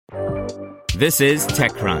This is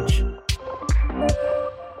TechCrunch.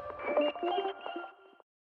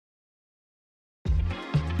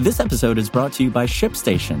 This episode is brought to you by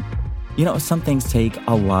ShipStation. You know, some things take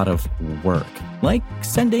a lot of work, like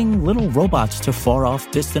sending little robots to far-off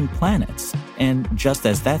distant planets. And just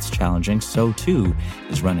as that's challenging, so too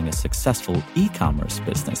is running a successful e-commerce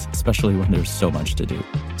business, especially when there's so much to do.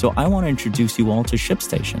 So I want to introduce you all to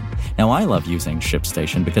ShipStation. Now, I love using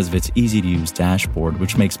ShipStation because of its easy-to-use dashboard,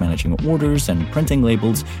 which makes managing orders and printing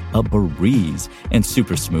labels a breeze and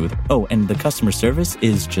super smooth. Oh, and the customer service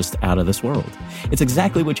is just out of this world. It's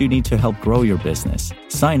exactly what you need to help grow your business.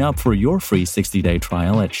 Sign up for your free 60-day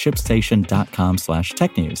trial at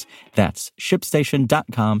shipstation.com/technews. That's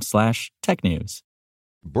shipstation.com/technews.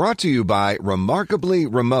 Brought to you by Remarkably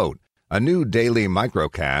Remote, a new daily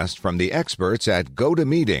microcast from the experts at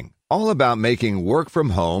GoToMeeting, all about making work from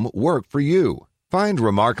home work for you. Find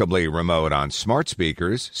Remarkably Remote on smart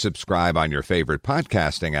speakers, subscribe on your favorite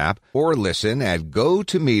podcasting app, or listen at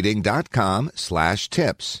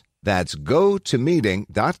gotomeeting.com/tips. That's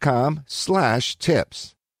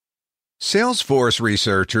gotomeeting.com/tips. Salesforce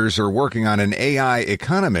researchers are working on an AI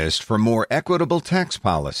economist for more equitable tax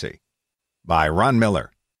policy. By Ron Miller.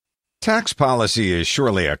 Tax policy is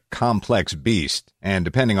surely a complex beast, and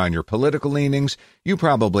depending on your political leanings, you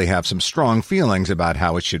probably have some strong feelings about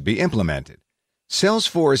how it should be implemented.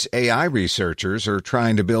 Salesforce AI researchers are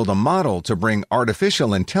trying to build a model to bring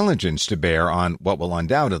artificial intelligence to bear on what will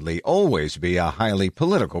undoubtedly always be a highly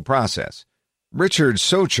political process. Richard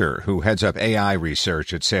Socher, who heads up AI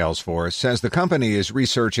research at Salesforce, says the company is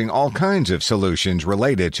researching all kinds of solutions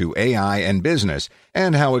related to AI and business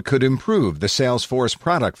and how it could improve the Salesforce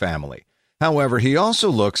product family. However, he also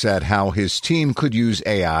looks at how his team could use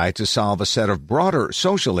AI to solve a set of broader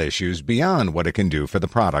social issues beyond what it can do for the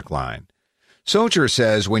product line. Socher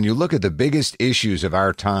says when you look at the biggest issues of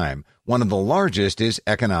our time, one of the largest is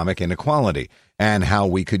economic inequality and how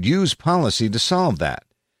we could use policy to solve that.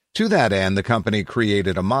 To that end, the company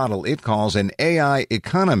created a model it calls an AI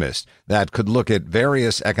economist that could look at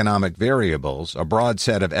various economic variables, a broad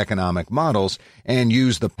set of economic models, and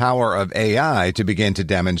use the power of AI to begin to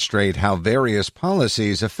demonstrate how various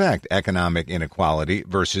policies affect economic inequality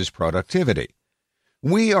versus productivity.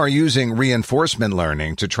 We are using reinforcement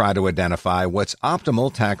learning to try to identify what's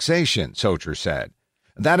optimal taxation, Socher said.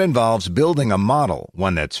 That involves building a model,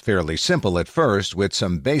 one that's fairly simple at first, with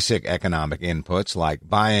some basic economic inputs like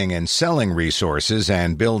buying and selling resources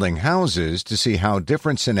and building houses to see how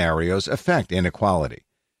different scenarios affect inequality.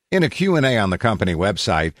 In a Q&A on the company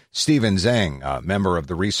website, Stephen Zhang, a member of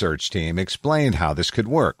the research team, explained how this could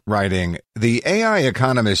work, writing, "The AI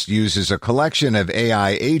economist uses a collection of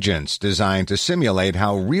AI agents designed to simulate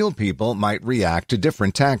how real people might react to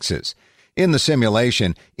different taxes. In the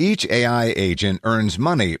simulation, each AI agent earns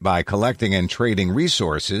money by collecting and trading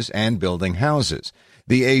resources and building houses.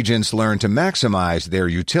 The agents learn to maximize their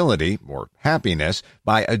utility, or happiness,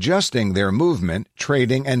 by adjusting their movement,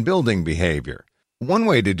 trading, and building behavior. One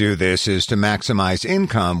way to do this is to maximize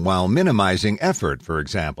income while minimizing effort, for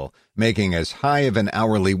example, making as high of an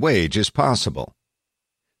hourly wage as possible."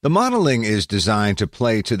 The modeling is designed to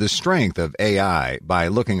play to the strength of AI by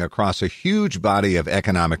looking across a huge body of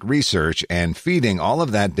economic research and feeding all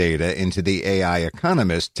of that data into the AI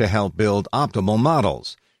economist to help build optimal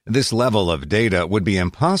models. This level of data would be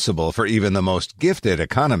impossible for even the most gifted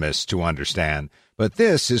economists to understand, but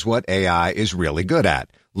this is what AI is really good at,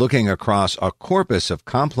 looking across a corpus of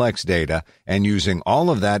complex data and using all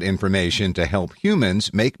of that information to help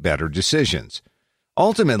humans make better decisions.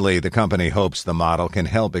 Ultimately, the company hopes the model can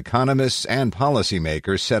help economists and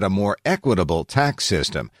policymakers set a more equitable tax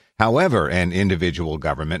system, however an individual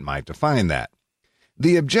government might define that.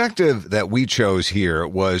 The objective that we chose here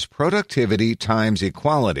was productivity times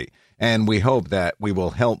equality, and we hope that we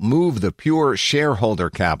will help move the pure shareholder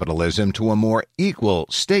capitalism to a more equal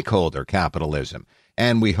stakeholder capitalism,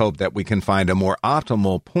 and we hope that we can find a more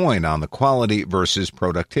optimal point on the quality versus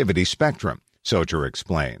productivity spectrum, Socher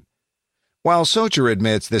explained. While Socher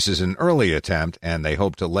admits this is an early attempt and they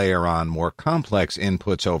hope to layer on more complex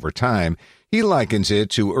inputs over time, he likens it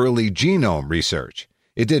to early genome research.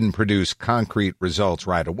 It didn't produce concrete results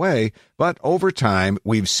right away, but over time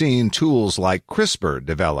we've seen tools like CRISPR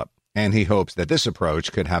develop, and he hopes that this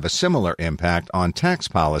approach could have a similar impact on tax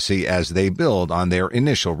policy as they build on their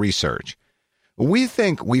initial research. We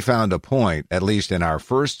think we found a point, at least in our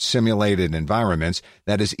first simulated environments,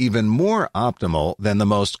 that is even more optimal than the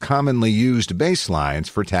most commonly used baselines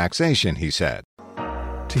for taxation, he said.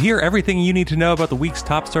 To hear everything you need to know about the week's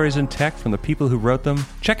top stories in tech from the people who wrote them,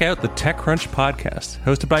 check out the TechCrunch podcast,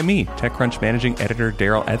 hosted by me, TechCrunch managing editor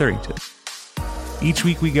Daryl Etherington. Each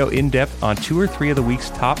week we go in-depth on 2 or 3 of the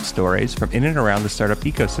week's top stories from in and around the startup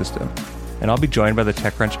ecosystem. And I'll be joined by the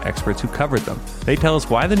TechCrunch experts who covered them. They tell us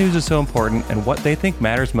why the news is so important and what they think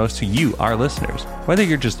matters most to you, our listeners, whether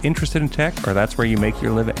you're just interested in tech or that's where you make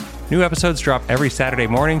your living. New episodes drop every Saturday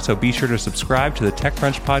morning, so be sure to subscribe to the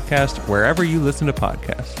TechCrunch podcast wherever you listen to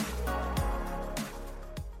podcasts.